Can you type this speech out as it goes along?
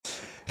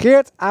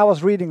Geert, I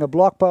was reading a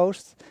blog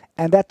post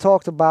and that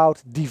talked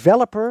about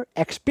developer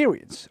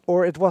experience,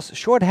 or it was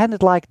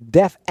shorthanded like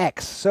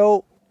DevX.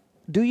 So,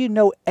 do you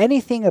know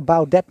anything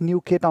about that new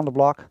kid on the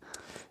block?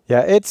 Yeah,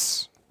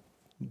 it's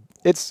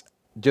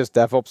just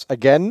DevOps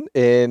again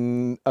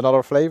in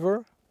another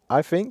flavor,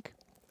 I think.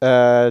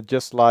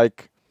 Just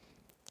like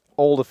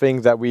all the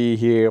things that we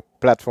hear,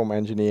 platform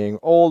engineering,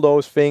 all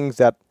those things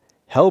that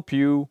help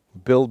you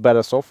build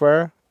better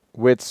software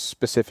with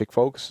specific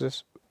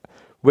focuses,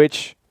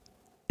 which,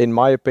 in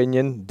my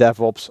opinion,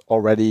 DevOps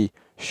already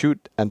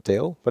should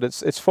entail. But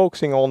it's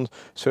focusing on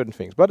certain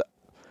things. But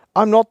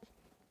I'm not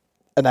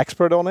an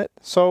expert on it,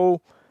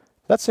 so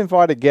let's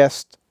invite a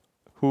guest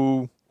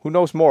who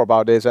knows more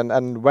about this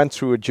and went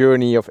through a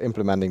journey of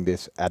implementing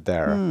this at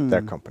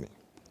their company.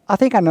 I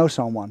think I know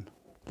someone.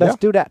 Let's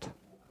do that.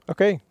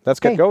 Okay, let's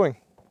get going.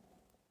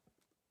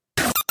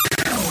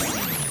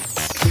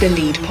 The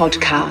Lead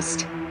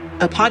Podcast,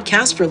 a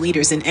podcast for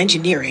leaders in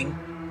engineering,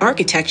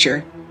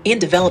 architecture,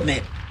 and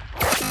development.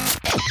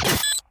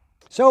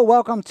 So,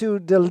 welcome to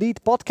the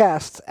Lead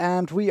Podcast,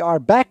 and we are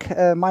back.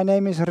 My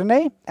name is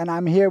René, and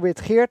I'm here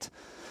with Geert.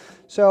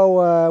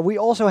 So, we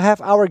also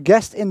have our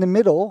guest in the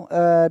middle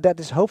that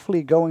is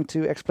hopefully going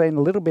to explain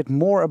a little bit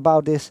more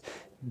about this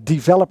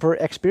developer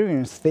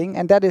experience thing,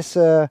 and that is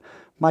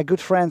my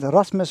good friend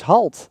Rasmus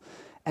Halt.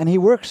 And he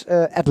works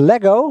at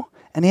Lego,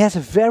 and he has a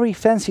very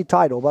fancy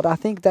title, but I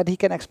think that he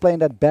can explain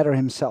that better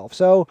himself.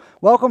 So,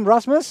 welcome,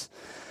 Rasmus,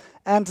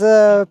 and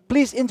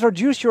please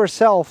introduce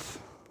yourself.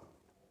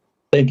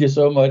 Thank you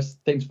so much.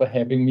 Thanks for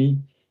having me,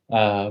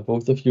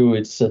 both of you.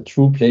 It's a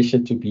true pleasure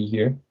to be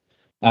here.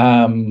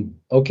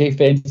 Okay,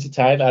 fancy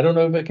title. I don't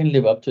know if I can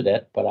live up to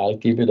that, but I'll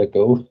give it a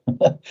go.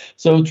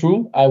 So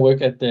true, I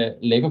work at the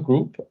Lego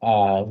Group.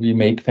 We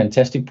make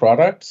fantastic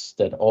products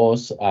that all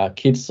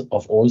kids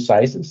of all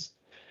sizes.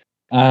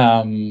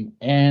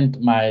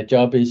 And my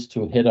job is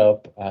to head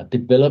up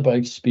developer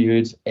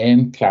experience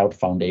and cloud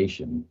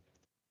foundation.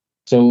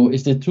 So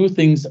it's the two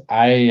things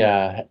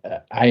I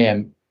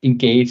am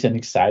engaged and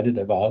excited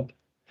about.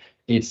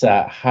 It's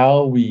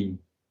how we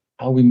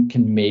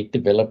can make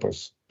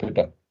developers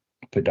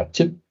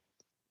productive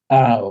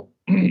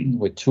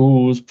with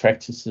tools,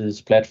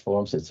 practices,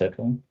 platforms,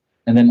 etc.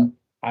 And then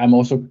I'm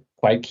also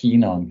quite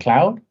keen on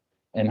cloud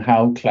and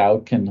how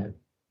cloud can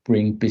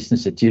bring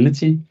business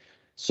agility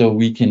so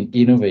we can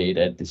innovate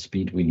at the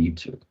speed we need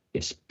to.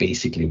 It's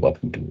basically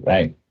what we do,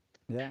 right?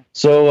 Yeah.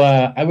 So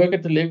I work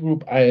at the Lego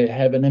Group. I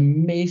have an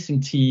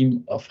amazing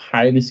team of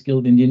highly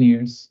skilled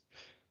engineers,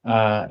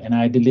 and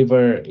I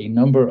deliver a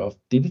number of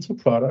digital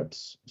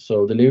products.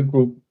 So the Lego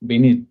Group,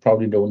 many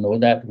probably don't know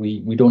that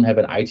we don't have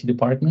an IT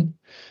department.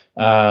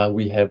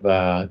 We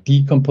have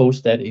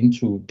decomposed that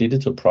into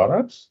digital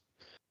products.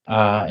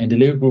 And the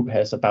Lego Group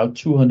has about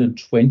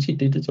 220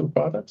 digital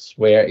products,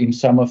 where in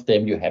some of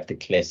them you have the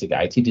classic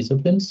IT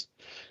disciplines,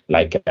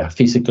 like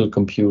physical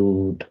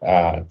compute,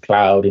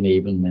 cloud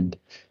enablement.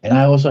 And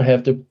I also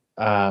have the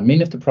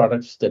many of the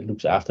products that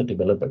looks after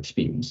developer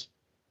experience.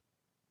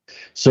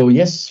 So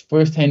yes,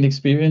 first-hand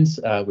experience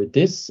with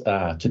this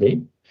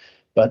today.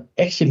 But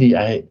actually,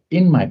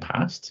 in my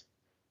past,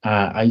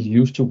 I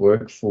used to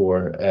work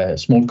for a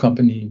small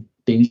company,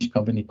 Danish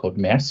company called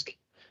Maersk.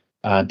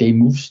 They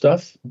move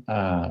stuff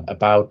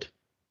about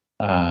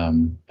a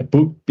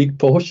big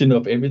portion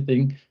of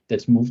everything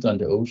that's moved on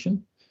the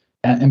ocean.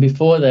 And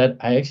before that,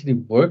 I actually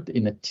worked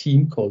in a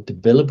team called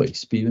Developer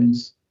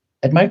Experience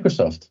at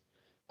Microsoft,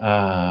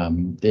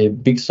 the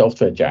big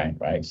software giant,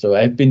 right? So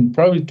I've been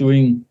probably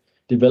doing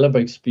developer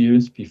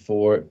experience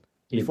before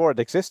it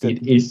existed.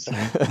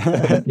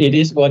 It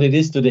is what it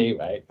is today,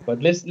 right?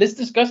 But let's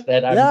discuss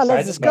that.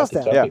 Let's discuss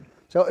that. Yeah.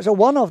 So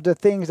one of the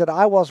things that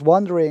I was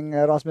wondering,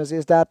 Rasmus,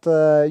 is that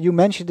you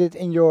mentioned it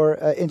in your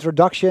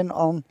introduction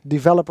on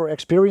developer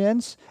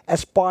experience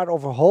as part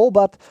of a whole,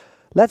 but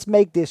let's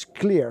make this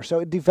clear.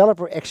 So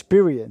developer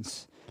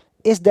experience,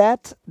 is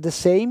that the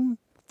same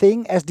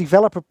thing as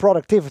developer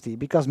productivity?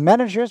 Because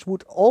managers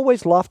would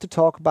always love to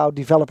talk about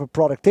developer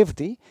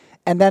productivity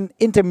and then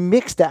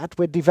intermix that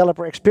with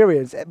developer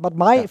experience. But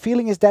my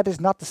feeling is that is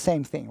not the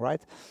same thing,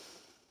 right?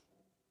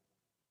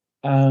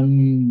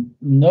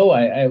 No,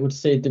 I would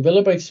say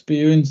developer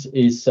experience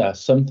is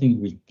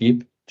something we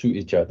give to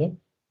each other,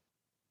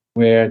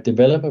 where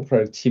developer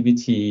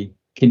productivity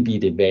can be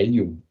the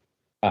value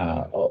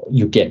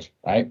you get,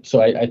 right?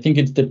 So I think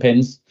it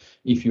depends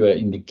if you are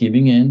in the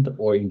giving end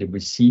or in the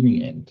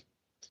receiving end.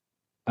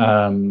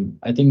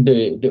 I think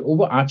the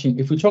overarching,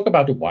 if we talk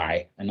about the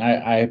why, and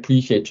I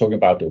appreciate talking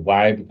about the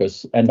why,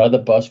 because another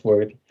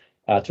buzzword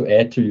to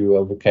add to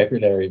your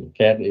vocabulary,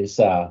 Kat,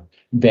 is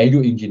value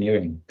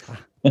engineering.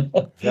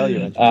 Value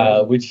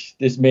engineering. Which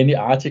there's many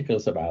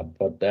articles about,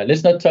 but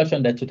let's not touch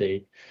on that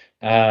today.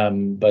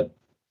 But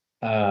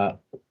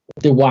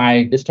the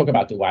why, let's talk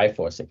about the why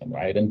for a second,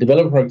 right? And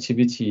developer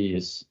productivity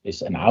is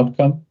an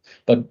outcome,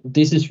 but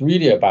this is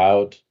really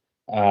about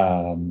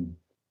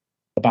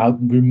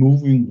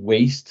removing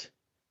waste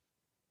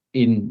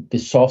in the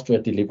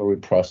software delivery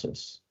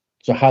process.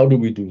 So how do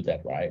we do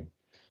that, right?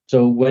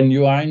 So when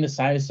you are in the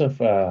size of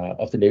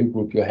the Lego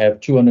Group, you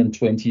have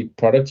 220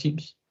 product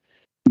teams.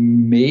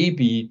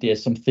 Maybe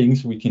there's some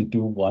things we can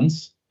do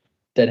once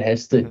that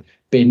has the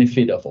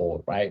benefit of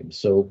all, right?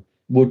 So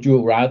would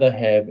you rather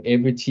have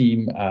every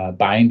team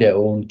buying their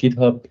own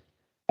GitHub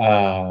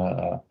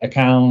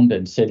account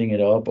and setting it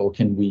up, or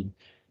can we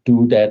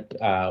do that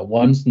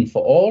once and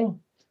for all?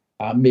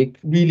 Make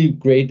really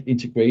great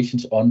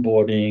integrations,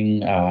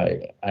 onboarding,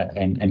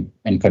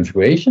 and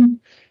configuration,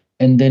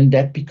 and then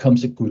that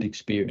becomes a good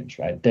experience,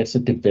 right? That's a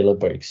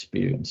developer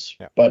experience,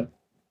 but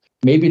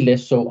maybe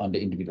less so on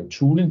the individual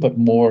tooling, but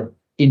more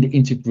in the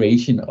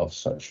integration of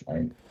such,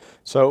 right?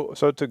 So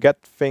to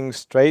get things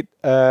straight,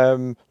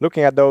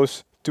 looking at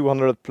those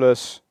 200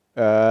 plus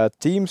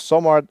teams,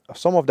 some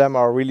of them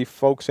are really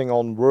focusing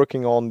on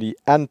working on the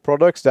end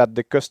products that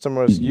the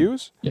customers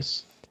use.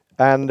 Yes.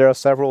 And there are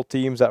several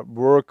teams that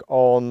work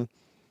on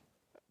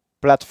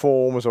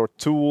platforms or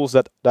tools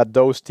that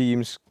those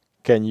teams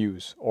can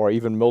use, or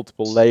even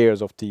multiple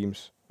layers of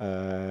teams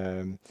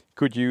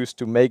could use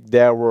to make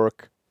their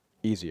work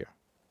easier.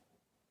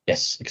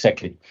 Yes,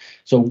 exactly.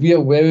 So we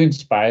are very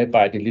inspired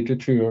by the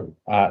literature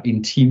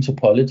in team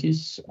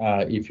topologies.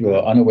 If you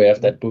are unaware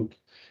of that book,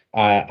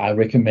 I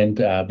recommend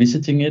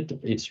visiting it.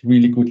 It's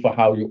really good for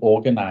how you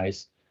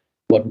organize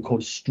what we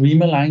call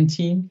stream-aligned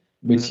team,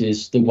 which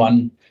is the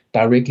one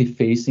directly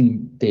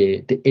facing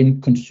the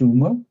end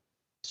consumer.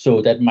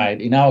 So that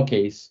might, in our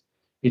case,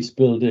 it's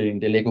building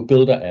the Lego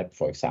Builder app,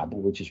 for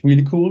example, which is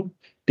really cool.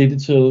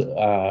 Digital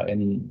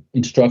and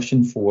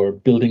instruction for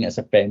building as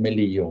a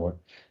family, or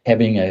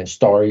having a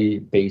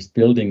story-based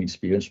building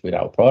experience with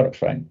our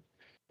products, right?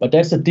 But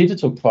that's a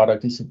digital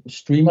product. It's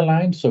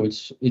stream-aligned, so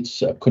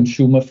it's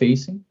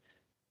consumer-facing,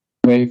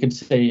 where you can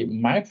say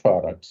my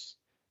products.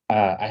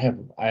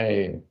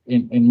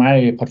 In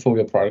my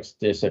portfolio of products,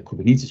 there's a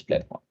Kubernetes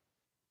platform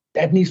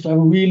that needs to have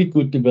a really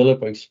good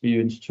developer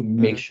experience to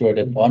make sure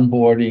that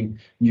onboarding,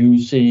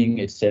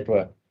 using,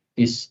 etc.,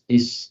 is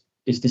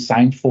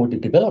designed for the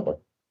developer,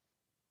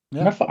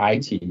 not for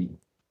IT,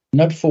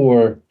 not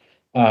for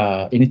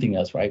anything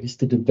else, right? It's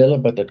the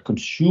developer that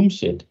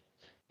consumes it,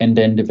 and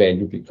then the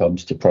value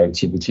becomes the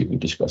productivity we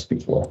discussed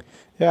before.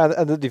 Yeah,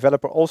 and the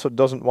developer also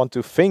doesn't want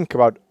to think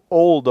about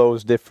all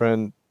those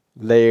different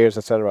layers,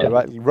 etc.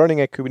 Right?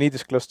 Running a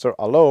Kubernetes cluster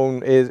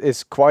alone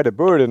is quite a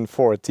burden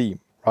for a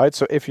team, right?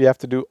 So if you have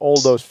to do all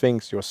those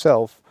things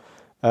yourself,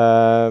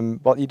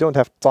 but you don't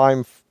have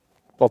time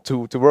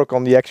to work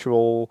on the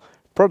actual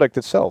product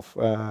itself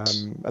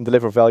and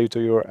deliver value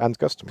to your end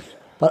customer.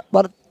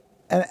 But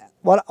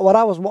what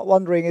I was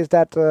wondering is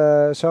that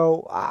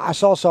so I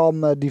saw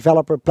some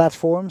developer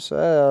platforms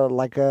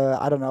like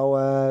I don't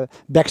know,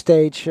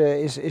 Backstage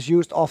is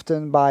used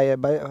often by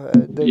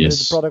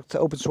the product,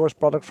 open source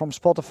product from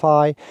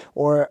Spotify,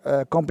 or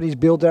companies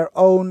build their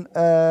own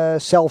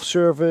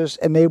self-service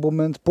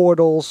enablement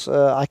portals.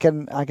 I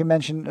can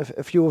mention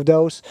a few of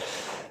those,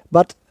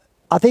 but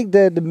I think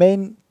the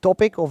main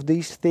topic of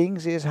these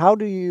things is how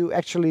do you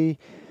actually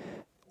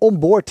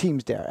onboard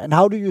teams there, and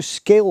how do you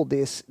scale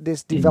this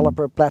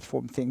developer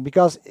platform thing?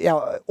 Because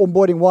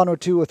onboarding 1 or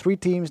 2 or 3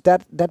 teams,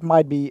 that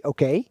might be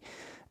okay,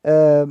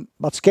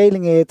 but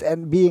scaling it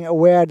and being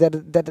aware that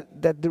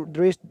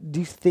there is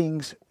these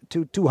things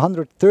to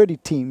 230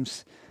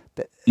 teams,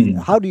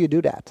 how do you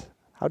do that?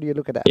 How do you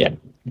look at that?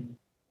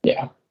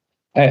 Yeah.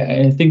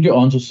 I think you're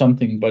onto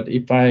something, but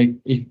if I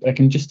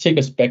can just take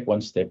us back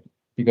one step,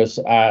 because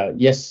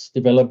yes,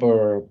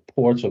 developer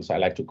portals, I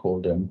like to call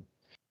them,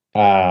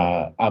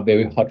 are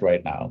very hot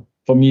right now.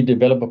 For me,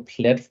 developer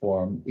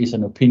platform is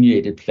an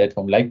opinionated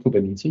platform like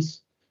Kubernetes,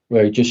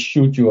 where you just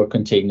shoot your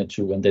container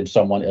to, and then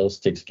someone else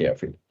takes care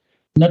of it.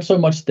 Not so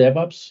much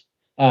DevOps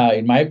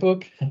in my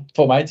book,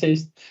 for my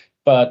taste,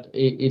 but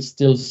it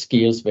still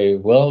scales very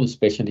well,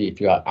 especially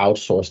if you are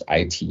outsourced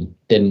IT.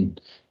 Then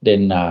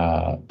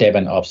Dev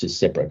and Ops is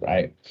separate,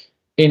 right?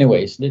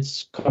 Anyways,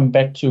 let's come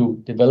back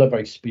to developer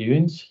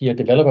experience. Here,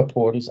 developer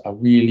portals are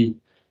really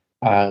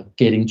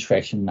getting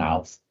traction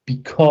now,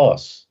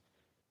 because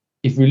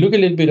if we look a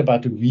little bit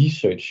about the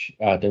research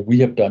that we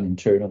have done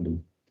internally,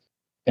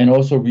 and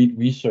also read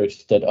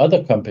research that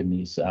other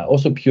companies,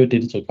 also pure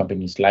digital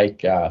companies like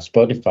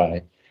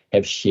Spotify,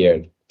 have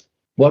shared,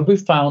 what we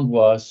found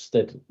was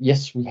that,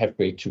 yes, we have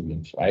great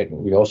tooling, right?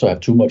 We also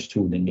have too much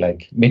tooling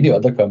like many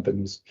other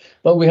companies,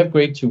 but we have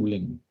great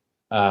tooling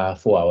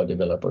for our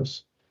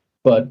developers.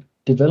 But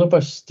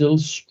developers still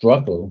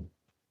struggle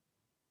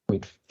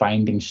with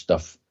finding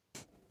stuff.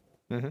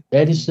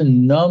 That is the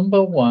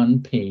number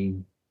one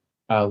pain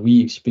we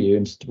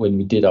experienced when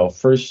we did our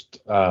first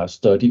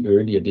study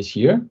earlier this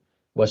year,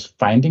 was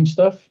finding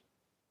stuff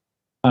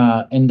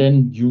and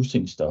then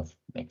using stuff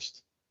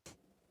next.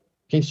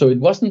 Okay, so it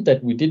wasn't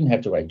that we didn't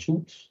have the right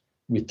tools.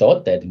 We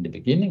thought that in the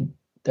beginning.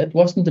 That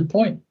wasn't the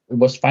point. It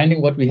was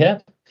finding what we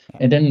had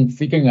and then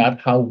figuring out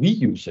how we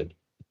use it.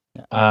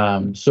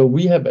 So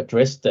we have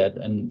addressed that,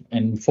 and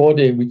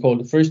we call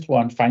the first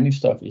one, finding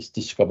stuff, is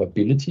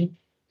discoverability.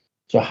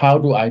 So how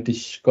do I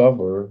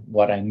discover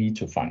what I need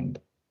to find?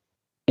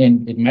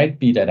 And it might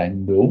be that I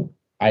know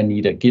I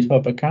need a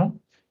GitHub account,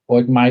 or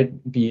it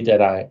might be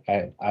that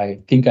I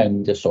think I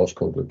need a source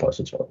code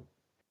repository.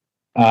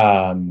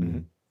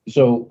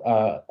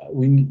 So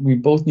we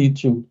both need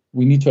to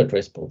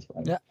address both,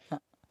 right? Yeah.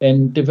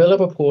 And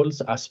developer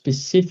portals are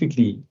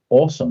specifically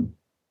awesome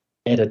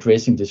at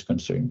addressing this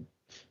concern,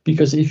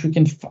 because if you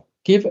can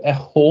give a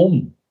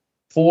home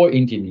for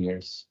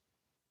engineers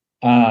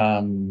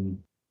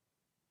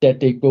that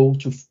they go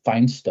to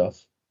find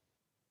stuff.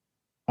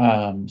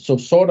 So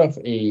sort of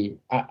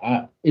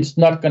it's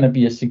not going to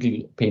be a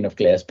single pane of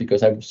glass,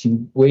 because I've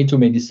seen way too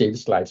many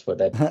sales slides for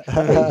that,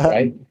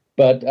 right?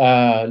 But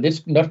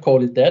let's not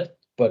call it that.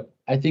 But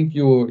I think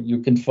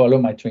you can follow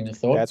my train of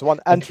thought. Yeah, it's one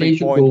entry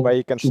point where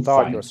you can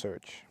start your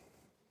search.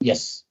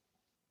 Yes.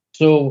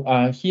 So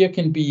here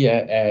can be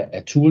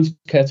a tools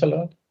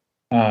catalog.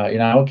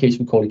 In our case,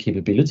 we call it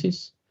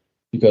capabilities,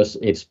 because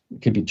it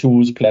can be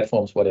tools,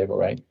 platforms, whatever,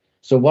 right?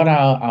 So what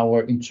are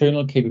our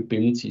internal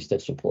capabilities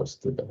that supports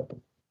the developer?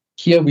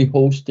 Here we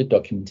host the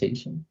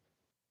documentation.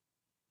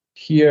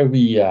 Here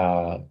we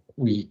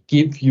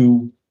give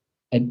you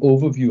an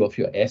overview of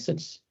your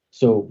assets.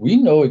 So we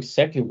know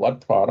exactly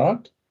what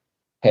product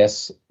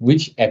has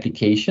which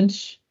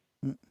applications.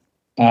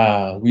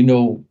 We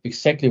know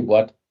exactly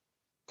what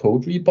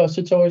code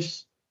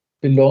repositories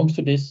belongs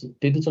to this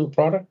digital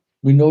product.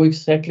 We know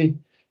exactly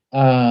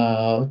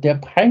their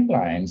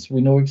pipelines.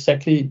 We know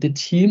exactly the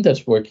team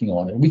that's working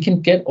on it. We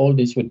can get all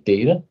this with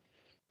data,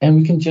 and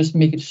we can just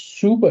make it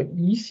super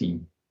easy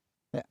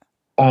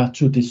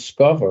to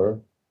discover,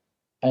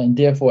 and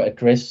therefore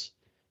address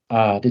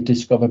the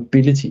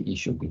discoverability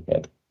issue we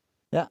had.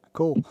 Yeah,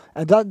 cool.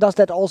 And does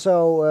that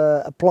also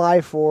apply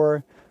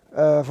for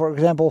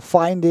example,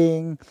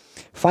 finding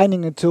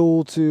a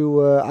tool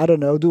to I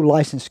don't know, do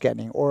license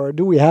scanning, or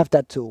do we have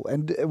that tool?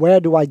 And where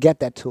do I get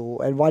that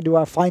tool? And why do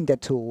I find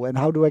that tool? And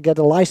how do I get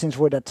a license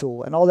for that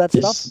tool? And all that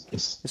stuff.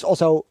 Yes. It's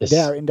also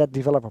there in that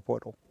developer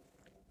portal.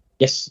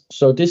 Yes.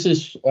 So this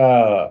is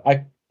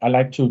I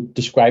like to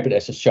describe it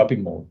as a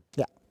shopping mall.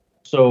 Yeah.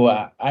 So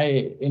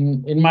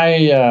in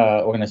my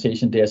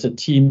organization, there's a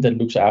team that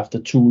looks after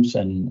tools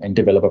and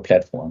developer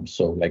platforms.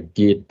 So like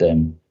Git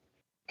and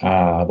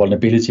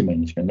vulnerability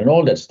management and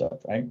all that stuff,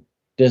 right?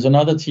 There's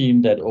another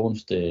team that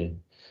owns the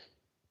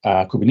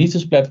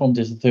Kubernetes platform.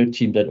 There's a third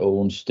team that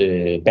owns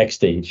the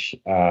Backstage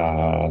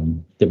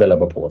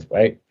developer port,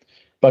 right?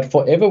 But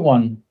for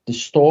everyone, the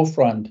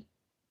storefront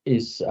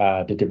is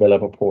the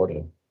developer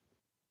portal.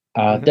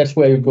 That's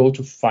where you go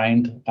to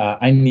find,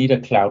 I need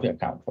a cloud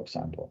account, for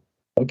example.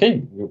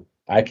 Okay,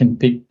 I can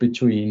pick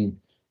between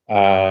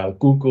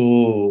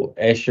Google,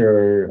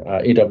 Azure,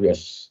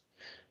 AWS.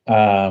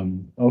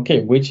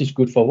 Okay, which is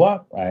good for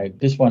what, right?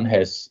 This one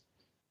has,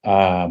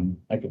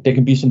 there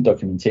can be some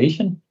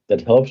documentation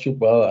that helps you.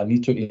 Well, I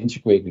need to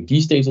integrate with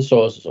these data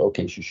sources.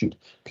 Okay, you should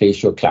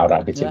place your cloud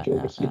architecture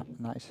over here.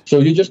 Nice. So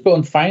you just go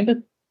and find it.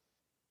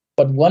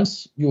 But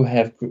once you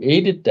have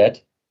created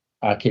that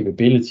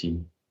capability,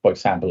 for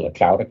example, a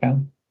cloud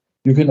account,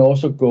 you can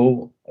also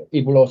go,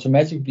 it will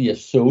automatically be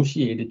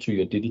associated to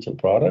your digital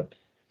product.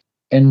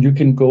 And you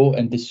can go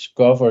and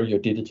discover your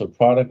digital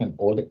product and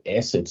all the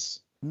assets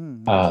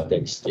that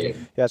is there.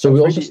 Yeah, so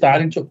we're also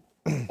starting to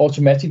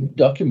automatically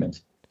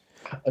document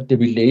the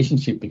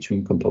relationship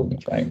between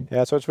components, right?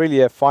 Yeah, so it's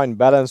really a fine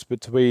balance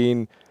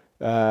between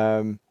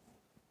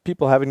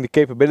people having the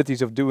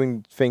capabilities of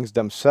doing things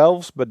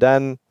themselves, but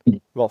then,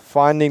 well,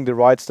 finding the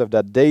right stuff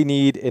that they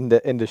need in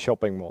the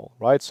shopping mall,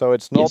 right? So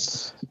it's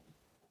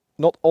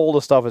not all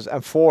the stuff is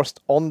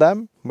enforced on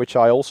them, which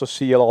I also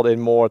see a lot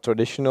in more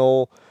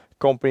traditional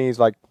companies.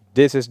 Like,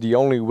 this is the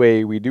only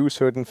way we do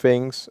certain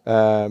things,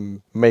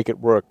 make it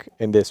work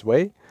in this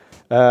way,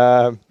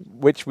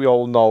 which we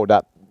all know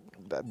that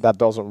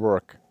doesn't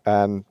work.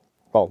 And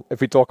well,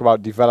 if we talk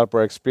about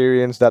developer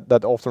experience,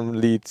 that often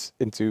leads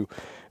into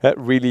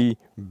really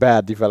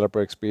bad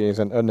developer experience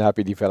and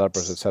unhappy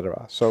developers,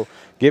 etc. So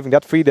giving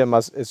that freedom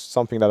is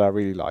something that I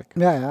really like.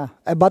 Yeah.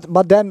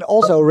 But then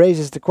also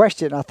raises the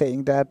question, I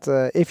think, that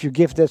if you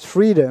give that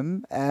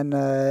freedom and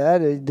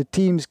the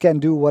teams can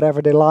do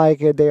whatever they like,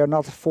 they are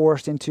not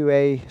forced into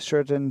a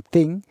certain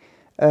thing.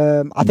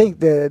 I think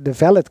the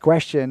valid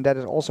question that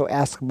is also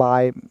asked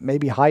by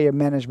maybe higher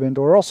management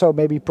or also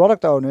maybe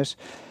product owners,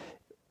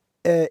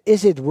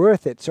 is it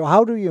worth it? So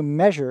how do you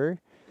measure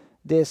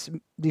this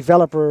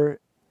developer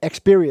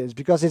experience?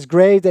 Because it's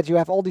great that you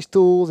have all these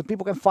tools and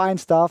people can find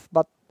stuff,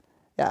 but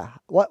yeah,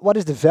 what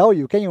is the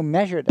value? Can you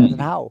measure that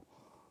and how?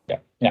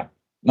 Yeah.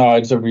 No,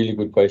 it's a really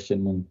good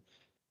question,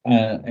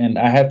 and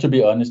I have to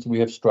be honest, we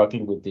have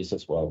struggled with this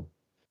as well.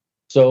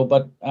 So,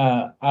 but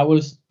I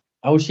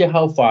will share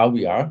how far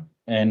we are,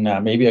 and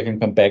maybe I can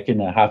come back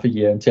in a half a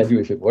year and tell you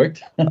if it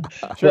worked.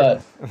 Sure.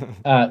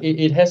 But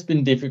it has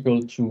been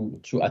difficult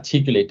to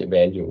articulate the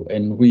value,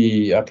 and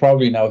we are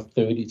probably now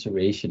third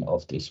iteration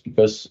of this,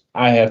 because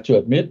I have to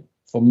admit,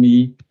 for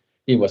me,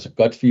 it was a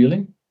gut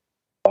feeling.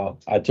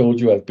 I told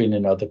you I've been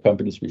in other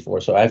companies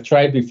before, so I've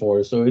tried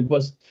before. So it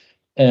was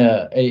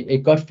a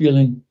gut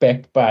feeling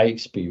backed by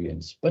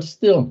experience. But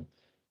still,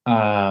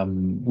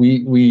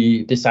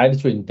 we decided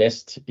to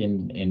invest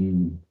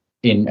in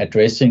in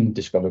addressing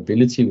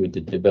discoverability with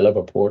the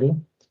developer portal.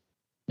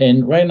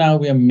 And right now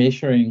we are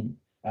measuring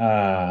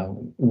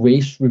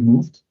waste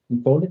removed,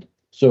 we call it.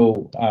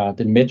 So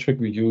the metric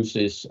we use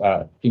is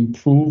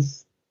improve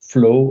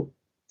flow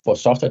for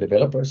software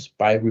developers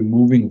by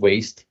removing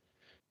waste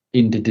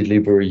in the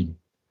delivery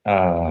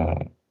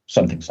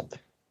something,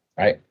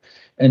 right?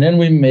 And then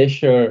we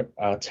measure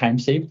time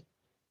saved.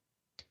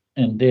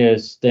 And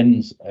there's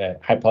then a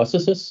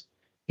hypothesis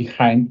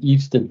behind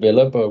each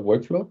developer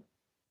workflow.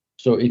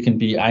 So it can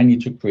be, I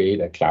need to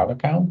create a cloud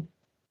account.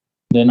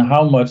 Then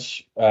how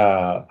much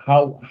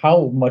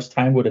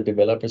time would a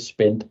developer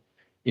spend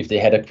if they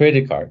had a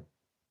credit card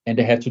and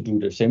they had to do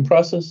the same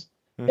process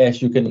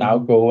as you can now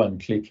go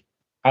and click,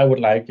 I would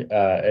like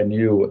a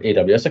new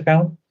AWS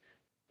account,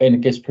 and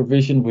it gets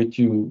provisioned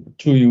to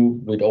you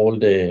with all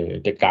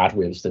the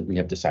guardrails that we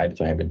have decided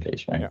to have in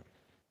place, right? Yeah.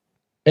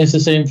 It's the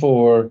same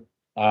for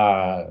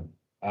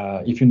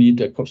if you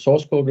need a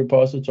source code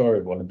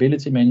repository,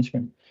 vulnerability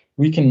management.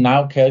 We can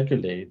now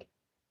calculate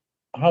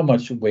how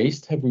much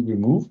waste have we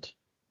removed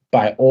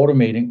by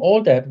automating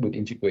all that with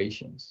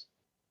integrations.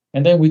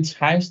 And then we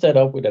times that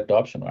up with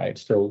adoption, right?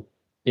 So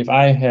if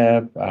I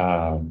have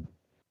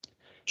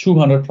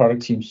 200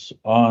 product teams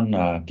on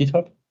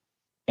GitHub,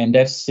 and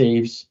that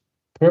saves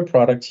per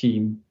product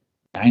team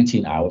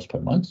 19 hours per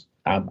month.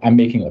 I'm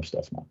making up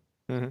stuff now.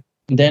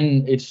 Mm-hmm.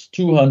 Then it's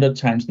 200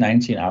 times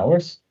 19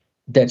 hours.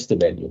 That's the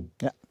value.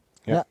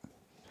 Yeah.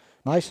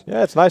 Nice.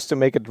 Yeah, it's nice to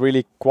make it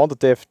really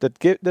quantitative.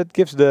 That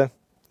gives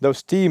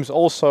those teams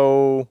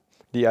also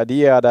the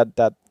idea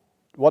that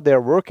what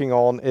they're working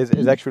on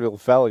is actually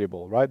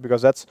valuable, right?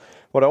 Because that's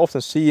what I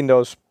often see in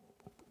those.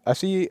 I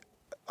see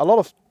a lot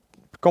of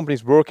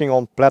companies working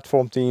on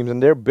platform teams,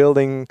 and they're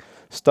building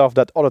stuff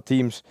that other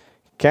teams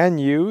can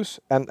use.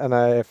 And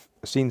I've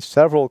seen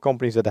several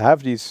companies that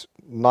have these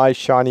nice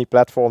shiny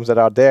platforms that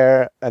are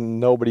there and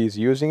nobody is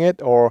using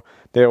it, or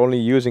they're only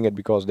using it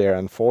because they're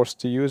enforced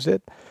to use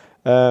it.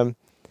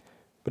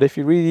 But if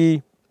you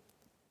really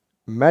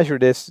measure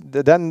this,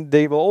 then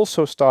they will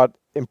also start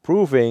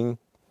improving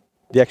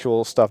the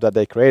actual stuff that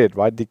they created,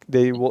 right?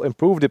 They will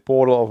improve the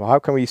portal of how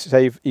can we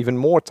save even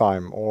more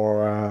time,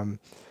 or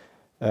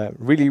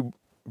really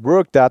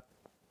work that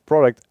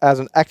product as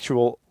an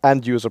actual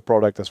end user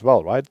product as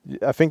well, right?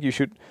 I think you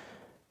should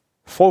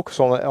focus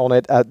on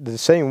it at the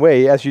same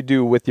way as you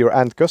do with your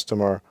end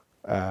customer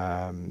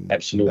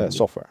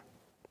software.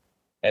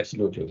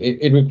 Absolutely.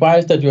 It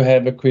requires that you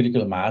have a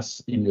critical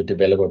mass in your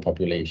developer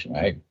population,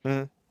 right?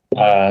 Mm.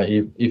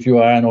 If you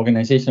are an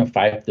organization of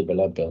 5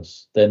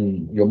 developers,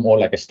 then you're more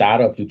like a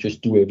startup. You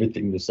just do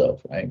everything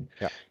yourself, right?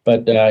 Yeah.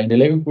 But in the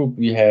Lego Group,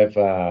 we have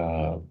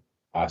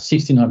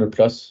 1,600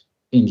 plus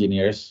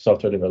engineers,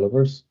 software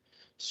developers.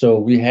 So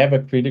we have a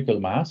critical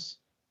mass.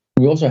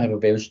 We also have a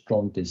very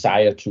strong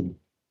desire to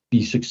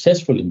be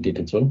successful in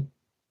digital.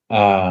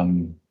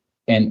 And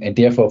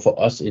therefore,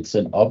 for us, it's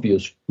an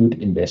obvious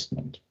good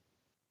investment.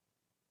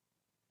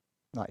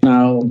 Nice.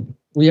 Now,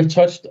 we have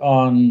touched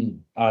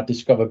on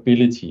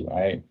discoverability,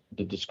 right?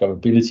 The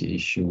discoverability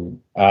issue.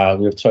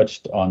 We have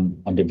touched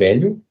on the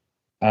value.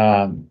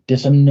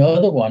 There's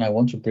another one I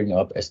want to bring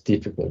up as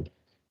difficult,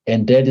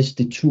 and that is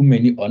the too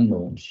many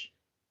unknowns.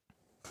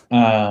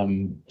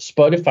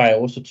 Spotify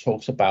also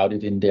talks about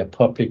it in their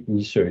public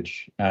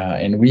research,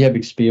 and we have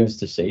experienced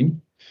the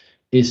same,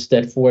 is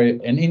that for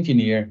an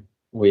engineer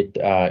with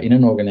in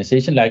an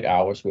organization like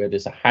ours, where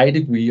there's a high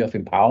degree of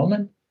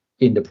empowerment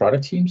in the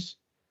product teams,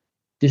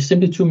 there's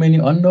simply too many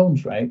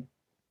unknowns, right?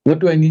 What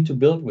do I need to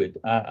build with?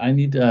 I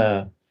need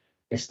a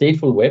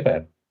stateful web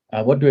app.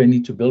 What do I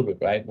need to build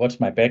with, right? What's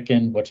my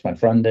backend? What's my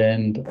front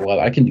end? Well,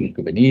 I can do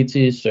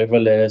Kubernetes,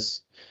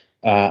 serverless,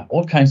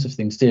 all kinds of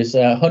things. There's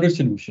 100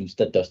 solutions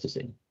that does the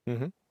same.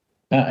 Mm-hmm.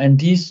 And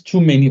these too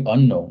many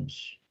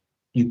unknowns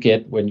you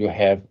get when you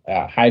have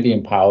highly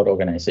empowered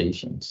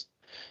organizations,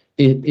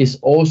 it is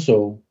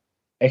also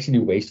actually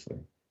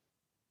wasteful.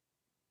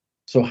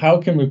 So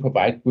how can we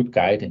provide good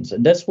guidance?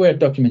 And that's where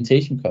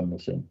documentation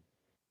comes in.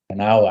 And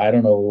now, I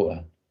don't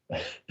know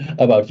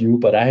about you,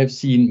 but I have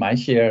seen my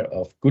share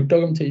of good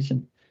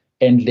documentation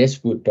and less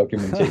good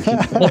documentation.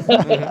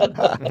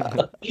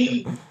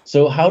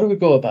 So how do we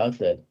go about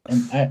that?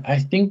 And I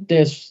think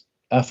there's,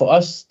 for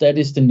us, that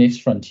is the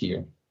next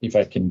frontier, if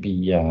I can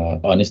be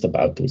honest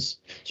about this.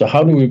 So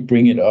how do we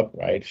bring it up,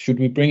 right? Should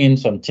we bring in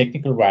some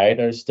technical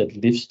writers that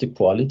lifts the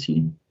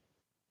quality?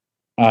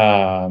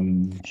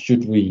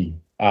 Should we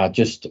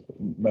just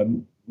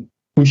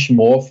push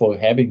more for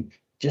having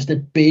just a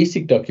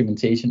basic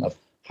documentation of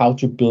how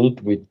to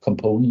build with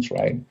components,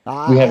 right?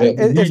 We have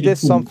is this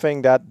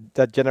something that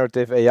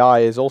generative AI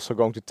is also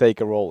going to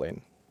take a role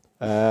in?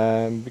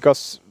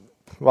 Because,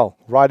 well,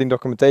 writing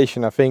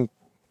documentation, I think,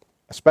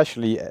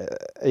 especially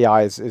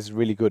AI is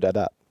really good at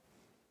that.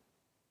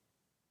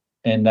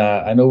 And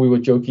I know we were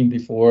joking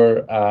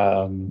before,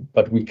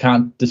 but we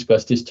can't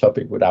discuss this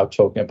topic without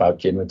talking about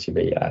generative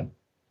AI.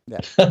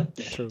 Yeah.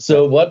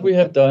 So what we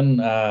have done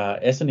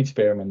as an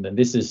experiment, and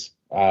this is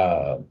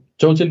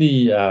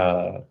totally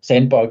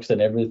sandboxed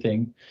and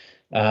everything,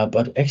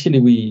 But actually,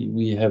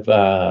 we have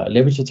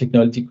leveraged a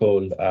technology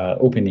called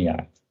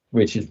OpenAI,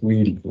 which is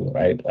really cool,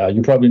 right?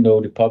 You probably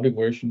know the public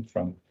version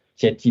from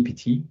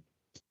ChatGPT.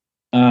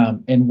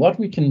 And what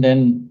we can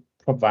then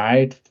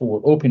provide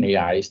for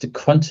OpenAI is the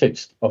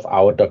context of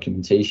our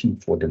documentation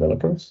for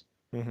developers.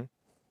 Mhm.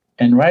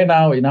 And right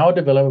now, in our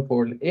developer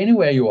portal,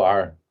 anywhere you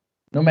are,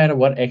 no matter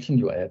what action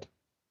you add,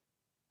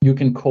 you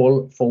can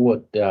call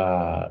forward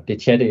the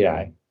chat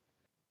AI,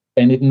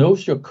 and it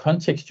knows your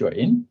context you're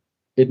in.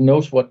 It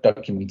knows what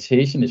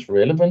documentation is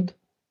relevant,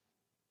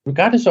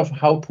 regardless of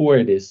how poor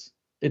it is.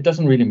 It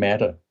doesn't really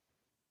matter.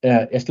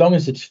 As long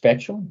as it's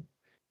factual,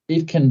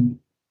 it can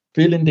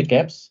fill in the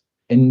gaps,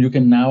 and you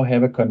can now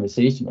have a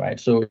conversation, right?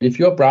 So if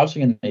you're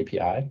browsing an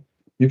API,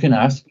 you can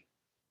ask,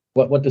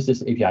 what does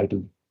this API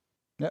do?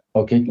 Yeah.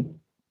 Okay.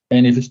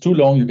 And if it's too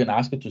long, you can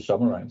ask it to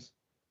summarize.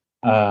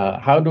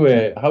 How do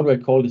I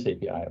call this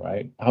API,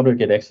 right? How do I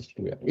get access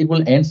to it? It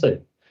will answer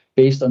it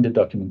based on the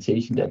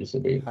documentation that is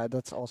available.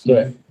 That's awesome.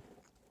 So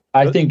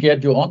I think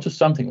you're onto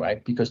something,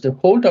 right? Because the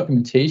whole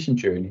documentation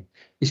journey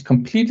is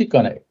completely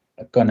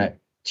gonna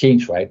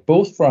change, right?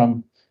 Both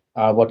from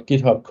what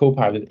GitHub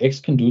Copilot X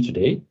can do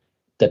today,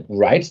 that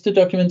writes the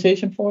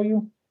documentation for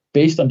you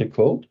based on the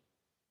code,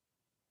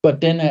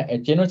 but then a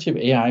generative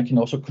AI can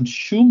also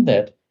consume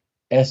that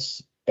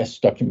as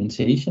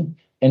documentation,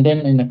 and then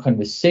in a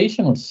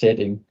conversational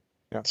setting,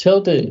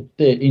 tell the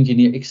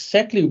engineer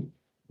exactly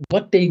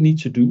what they need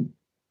to do.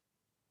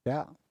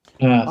 Yeah.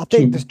 I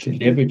think to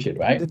leverage it,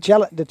 right?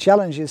 The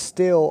challenge is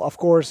still, of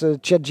course,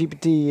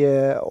 ChatGPT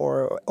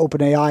or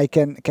OpenAI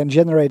can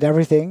generate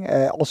everything,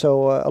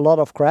 also a lot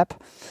of crap.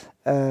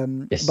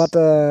 Yes. But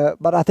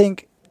I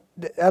think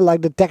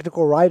like the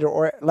technical writer,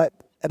 or like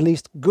at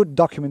least good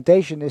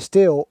documentation, is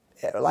still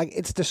like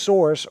it's the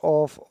source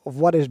of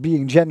what is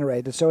being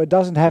generated. So it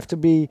doesn't have to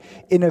be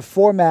in a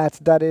format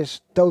that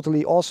is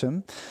totally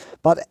awesome,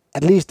 but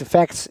at least the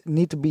facts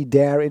need to be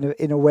there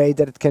in a way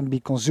that it can be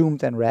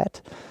consumed and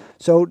read.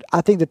 So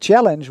I think the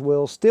challenge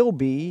will still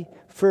be,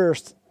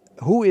 first,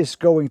 who is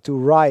going to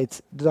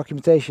write the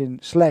documentation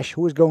 /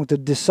 who is going to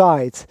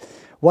decide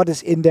what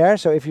is in there.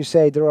 So if you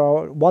say there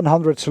are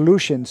 100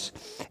 solutions,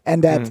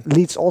 and that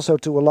leads also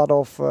to a lot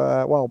of,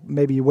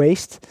 maybe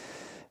waste,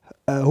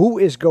 who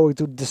is going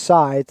to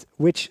decide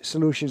which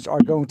solutions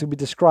are going to be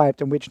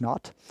described and which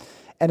not?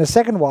 And the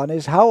second one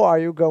is, how are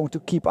you going to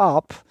keep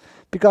up?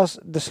 Because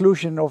the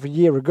solution of a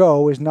year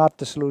ago is not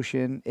the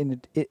solution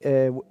in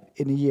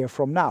a year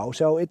from now.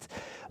 So it's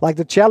like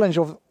the challenge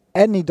of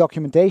any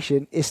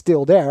documentation is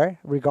still there,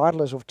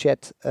 regardless of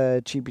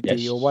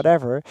ChatGPT or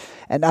whatever.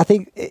 And I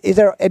think, is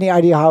there any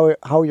idea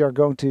how you're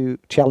going to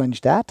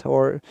challenge that?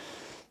 Or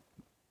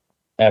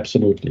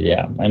absolutely,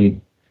 yeah.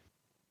 And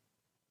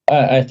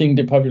I think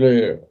the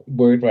popular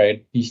word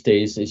right these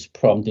days is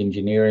prompt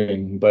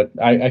engineering, but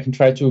I can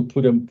try to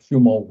put a few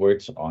more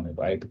words on it,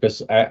 right?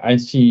 Because I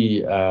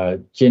see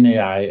Gen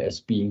AI as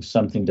being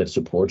something that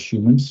supports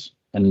humans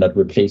and not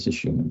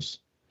replaces humans.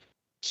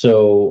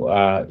 So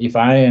if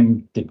I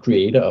am the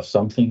creator of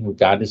something,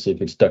 regardless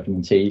if it's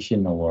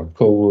documentation or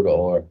code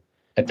or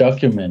a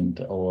document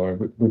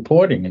or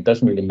reporting, it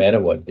doesn't really matter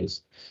what it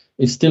is.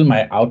 It's still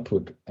my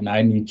output, and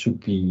I need to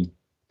be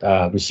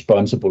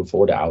responsible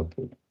for the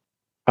output.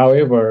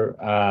 However,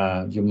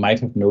 you might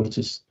have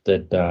noticed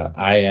that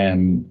I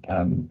am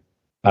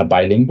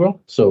bilingual.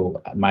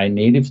 So my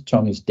native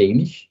tongue is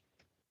Danish,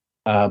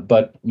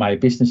 but my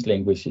business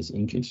language is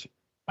English.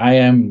 I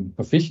am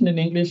proficient in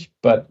English,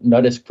 but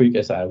not as quick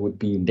as I would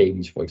be in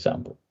Danish, for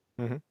example.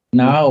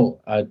 Now,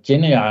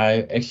 Gen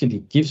AI actually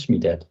gives me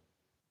that.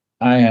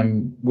 I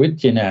am, with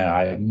Gen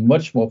AI,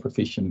 much more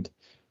proficient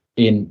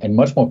in and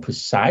much more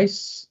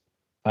precise,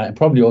 and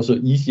probably also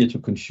easier to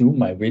consume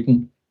my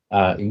written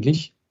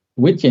English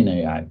with Gen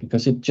AI,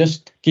 because it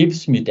just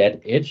gives me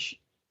that edge,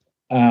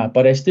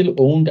 but I still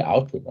own the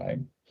output, right?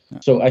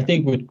 So I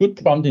think with good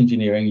prompt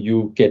engineering,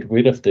 you get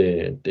rid of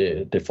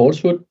the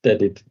falsehood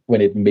that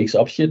when it makes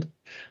up shit,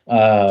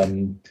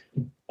 and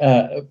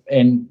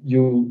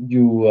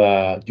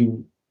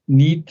you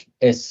need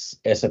as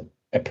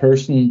a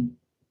person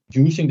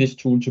using this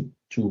tool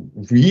to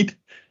read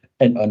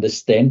and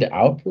understand the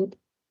output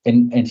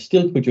and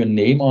still put your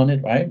name on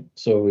it, right?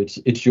 So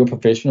it's your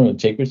professional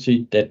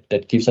integrity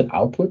that gives an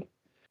output,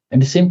 and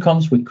the same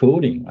comes with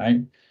coding,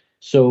 right?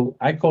 So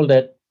I call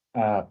that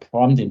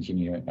prompt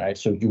engineering, right?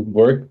 So you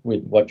work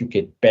with what you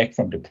get back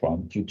from the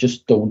prompt. You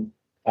just don't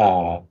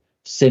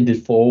send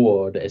it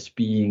forward as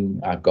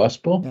being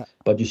gospel,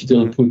 but you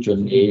still put your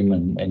name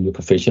and your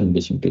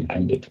professionalism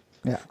behind it.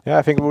 Yeah,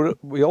 I think it would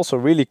be also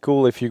really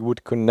cool if you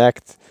would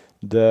connect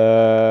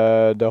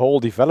the whole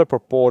developer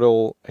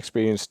portal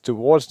experience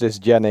towards this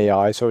Gen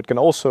AI, so it can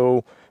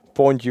also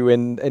point you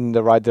in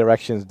the right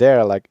directions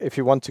there. Like if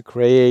you want to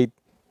create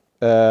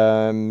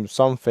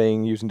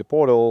something using the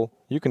portal,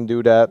 you can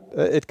do that.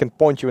 It can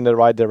point you in the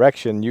right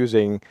direction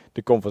using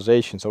the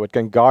conversation, so it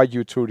can guide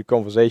you through the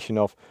conversation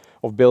of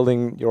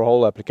building your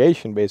whole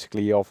application,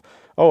 basically, of,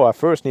 oh, I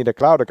first need a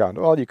cloud account.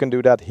 Well, you can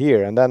do that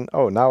here, and then,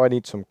 oh, now I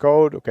need some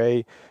code,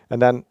 okay,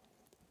 and then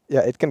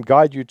it can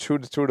guide you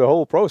through the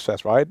whole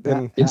process, right?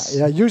 Yeah,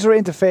 And user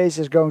interface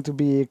is going to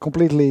be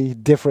completely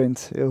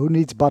different. Who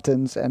needs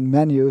buttons and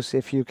menus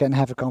if you can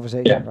have a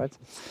conversation, right?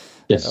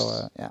 Yes.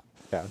 So, yeah.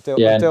 until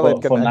and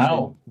it can for actually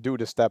now, do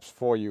the steps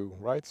for you,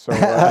 right? So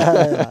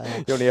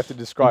Yeah. you only have to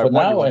describe for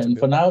what you now, want to and do.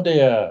 for now,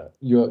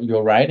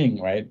 you're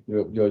writing, right?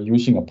 You're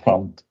using a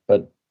prompt,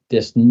 but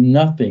there's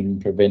nothing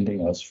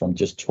preventing us from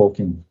just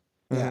talking,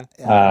 Yeah,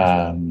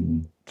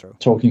 true.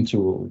 talking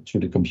to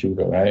the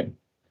computer, right?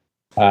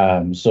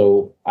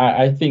 So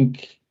I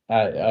think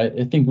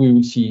I think we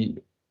will see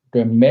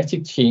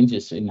dramatic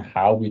changes in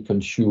how we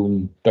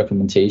consume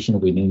documentation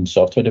within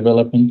software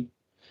development.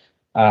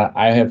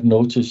 I have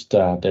noticed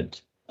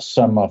that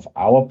some of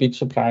our big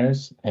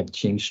suppliers have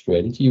changed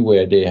strategy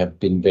where they have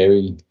been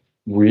very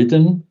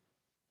written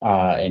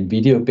and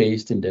video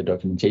based in their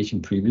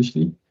documentation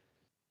previously.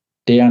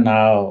 They are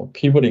now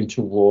pivoting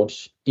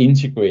towards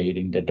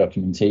integrating the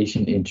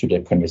documentation into the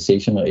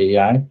conversational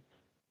AI.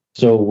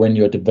 So when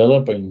you're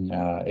developing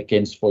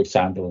against, for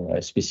example,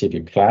 a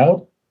specific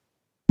cloud,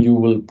 you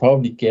will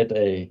probably get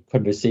a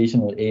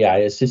conversational AI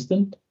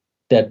assistant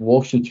that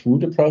walks you through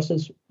the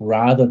process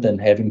rather than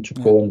having to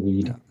go and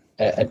read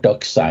a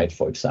doc site,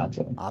 for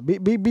example.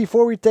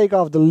 Before we take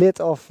off the lid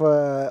of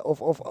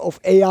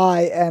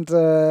AI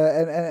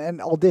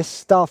and all this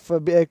stuff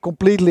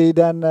completely,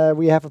 then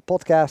we have a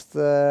podcast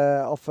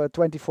of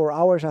 24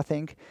 hours, I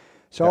think.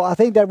 So I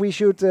think that we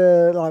should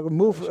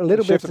move a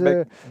little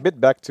bit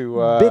back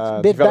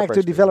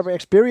to developer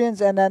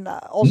experience, and then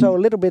also a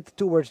little bit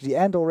towards the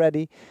end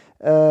already.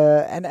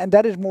 And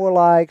that is more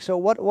like, so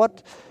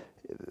what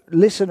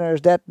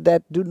listeners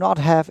that do not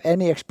have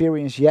any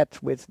experience yet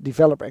with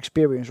developer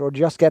experience, or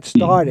just get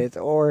started,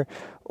 or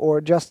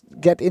just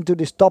get into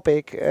this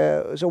topic,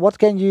 so what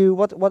can you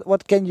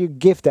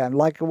give them?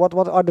 Like what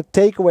are the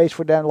takeaways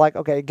for them? Like,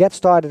 okay, get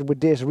started with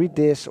this, read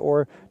this,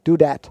 or do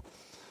that.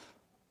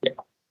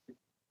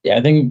 Yeah,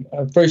 I think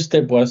first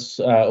step was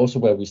also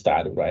where we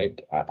started,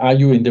 right? Are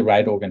you in the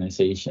right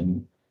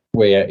organization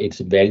where it's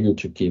value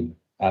to give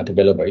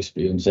developer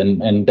experience?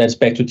 And that's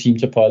back to team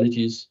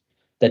topologies.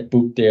 That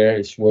book there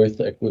is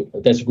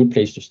that's a good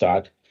place to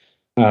start,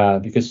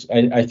 because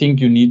I think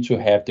you need to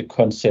have the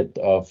concept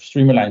of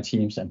streamline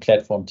teams and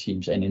platform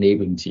teams and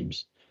enabling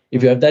teams.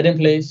 If you have that in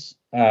place,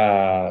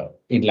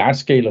 in large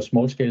scale or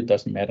small scale, it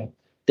doesn't matter,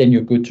 then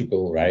you're good to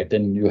go, right?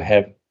 Then you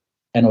have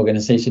an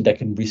organization that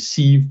can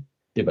receive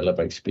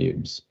developer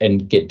experience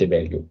and get the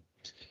value.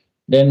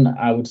 Then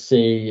I would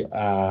say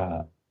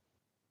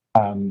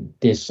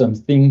there's some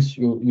things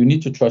you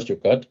need to trust your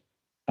gut,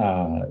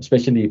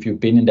 especially if you've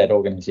been in that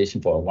organization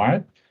for a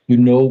while. You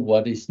know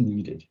what is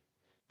needed,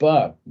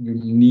 but you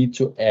need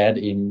to add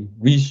in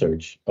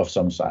research of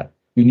some sort.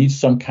 You need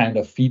some kind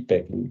of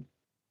feedback loop,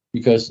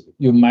 because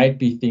you might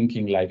be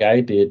thinking like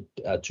I did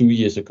 2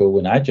 years ago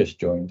when I just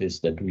joined this,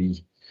 that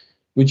we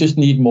just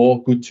need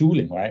more good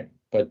tooling, right?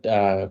 But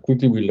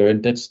quickly we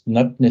learned that's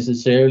not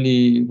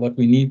necessarily what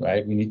we need,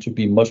 right? We need to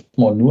be much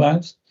more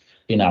nuanced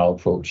in our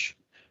approach.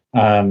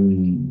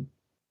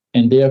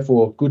 And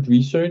therefore, good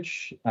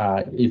research,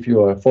 if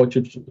you are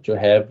fortunate to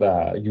have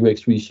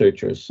UX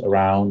researchers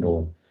around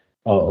or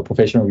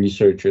professional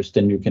researchers,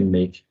 then you can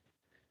make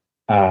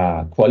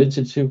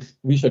qualitative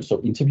research,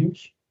 so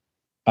interviews.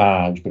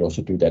 You could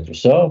also do that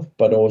yourself,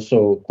 but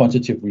also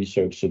quantitative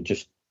research, so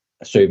just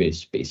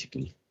surveys,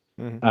 basically.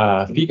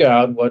 Figure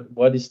out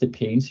what is the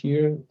pains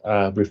here,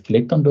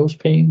 reflect on those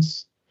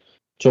pains,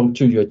 talk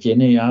to your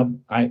Gen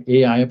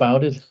AI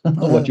about it,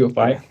 what you're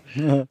finding.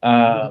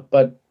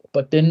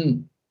 But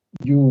then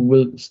you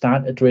will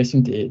start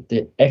addressing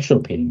the actual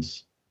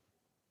pains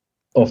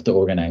of the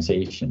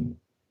organization.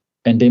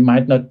 And they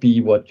might not be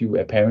what you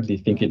apparently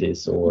think it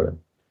is, or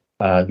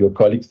your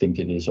colleagues think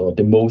it is, or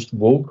the most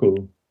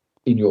vocal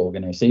in your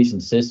organization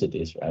says it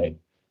is, right?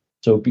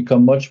 So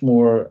become much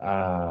more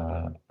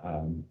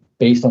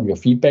based on your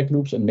feedback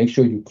loops, and make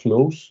sure you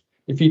close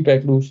the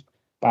feedback loops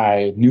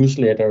by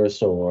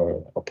newsletters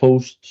or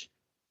posts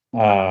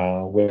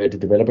where the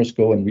developers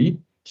go and read,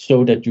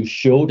 so that you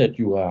show that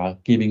you are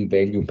giving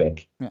value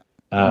back.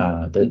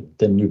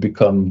 Then you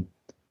become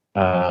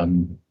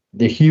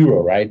the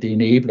hero, right? The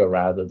enabler,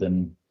 rather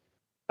than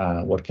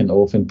what can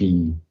often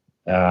be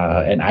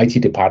an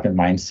IT department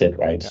mindset,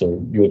 right?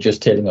 So you're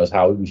just telling us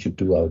how we should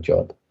do our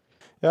job,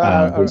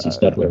 which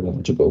is not where we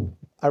want to go.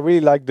 I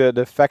really like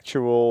the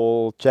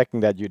factual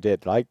checking that you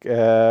did. Like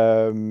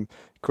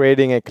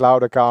creating a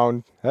cloud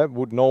account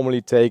would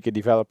normally take a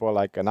developer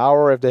like an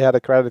hour if they had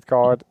a credit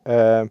card.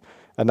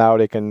 And now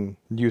they can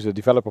use a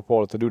developer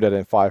portal to do that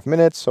in 5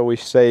 minutes. So we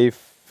save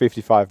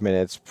 55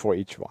 minutes for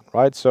each one,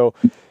 right? So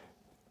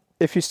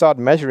if you start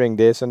measuring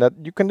this, and that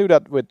you can do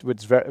that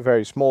with very,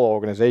 very small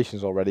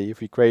organizations already.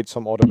 If we create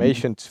some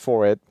automation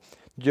for it,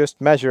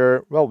 just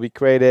measure, well, we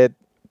created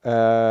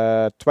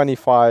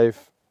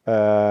 25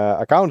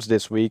 accounts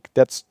this week.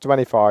 That's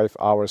 25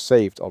 hours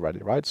saved already,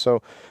 right?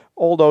 So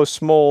all those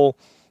small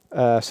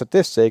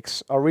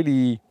statistics are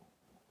really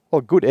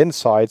good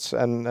insights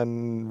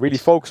and really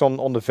focus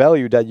on the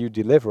value that you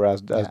deliver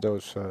as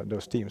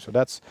those teams. So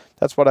that's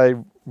what I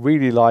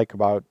really like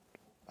about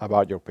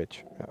your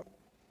pitch.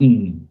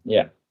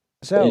 Yeah.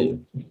 So,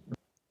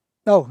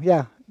 go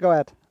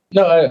ahead.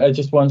 No, I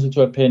just wanted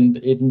to append.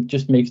 It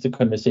just makes the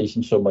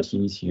conversation so much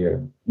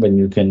easier when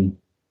you can.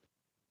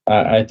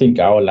 I think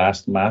our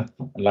last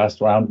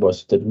round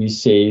was that we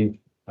say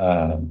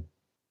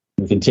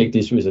you can take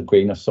this with a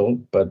grain of salt,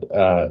 but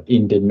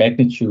in the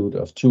magnitude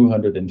of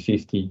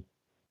 250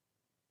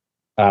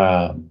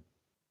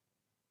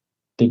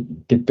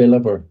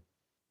 developer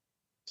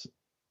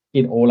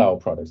in all our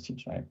product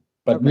teams, right?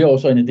 But we're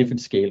also in a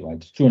different scale,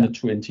 right?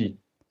 220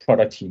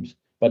 product teams.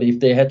 But if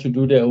they had to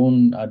do their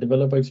own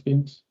developer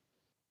experience,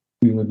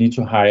 we would need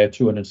to hire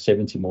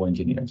 270 more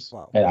engineers.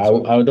 Wow. And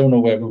I don't know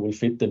where we will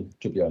fit them,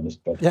 to be honest.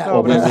 But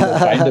No, we will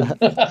find them.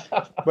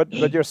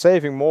 but you're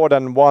saving more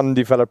than one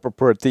developer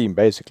per team,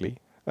 basically.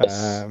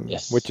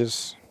 Yes. Which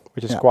is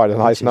quite a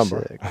nice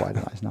number. Quite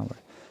a nice number.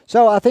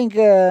 So I think,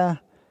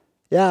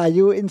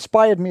 you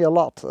inspired me a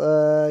lot.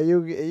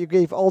 You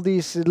gave all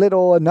these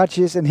little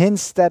nudges and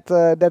hints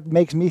that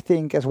makes me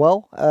think as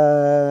well.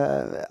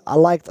 I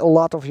liked a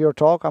lot of your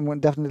talk. I'm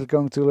definitely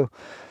going to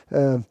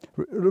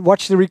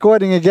watch the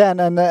recording again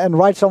and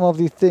write some of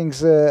these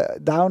things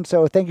down.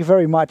 So thank you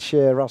very much,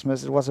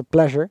 Rasmus. It was a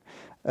pleasure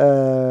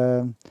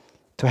to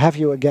have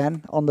you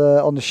again on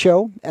the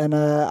show. And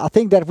I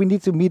think that we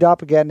need to meet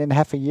up again in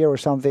half a year or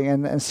something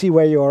and see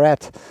where you are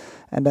at.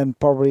 And then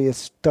probably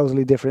it's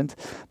totally different.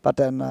 But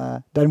then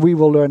we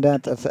will learn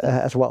that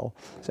as well.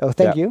 So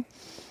thank you.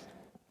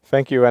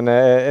 Thank you. And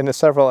in the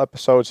several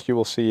episodes, you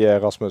will see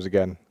Rasmus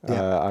again,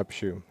 I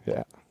presume.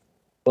 Yeah.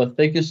 Well,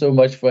 thank you so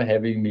much for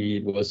having me.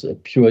 It was a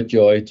pure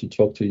joy to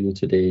talk to you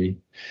today.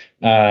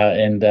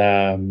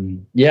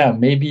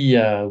 Maybe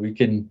we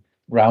can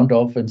round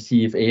off and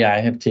see if AI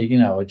have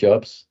taken our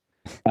jobs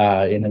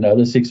in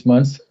another 6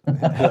 months.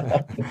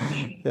 A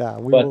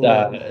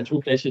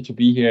true pleasure to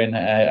be here. And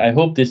I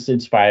hope this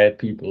inspired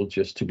people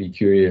just to be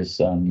curious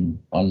on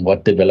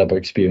what developer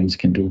experience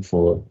can do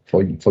for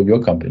your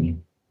company.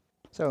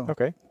 So,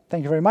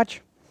 thank you very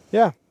much.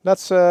 Yeah,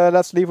 let's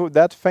leave it with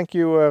that. Thank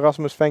you,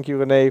 Rasmus. Thank you,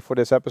 René, for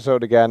this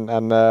episode again.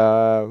 And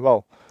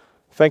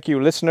thank you,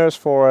 listeners,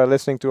 for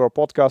listening to our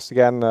podcast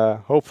again.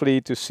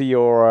 Hopefully to see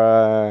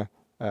or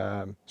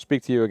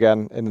speak to you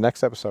again in the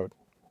next episode.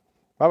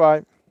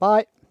 Bye-bye.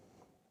 Bye.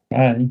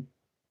 Bye.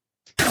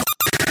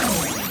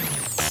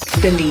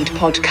 The Lead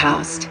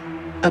Podcast,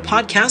 a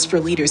podcast for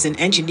leaders in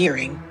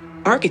engineering,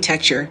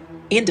 architecture,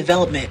 and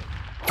development.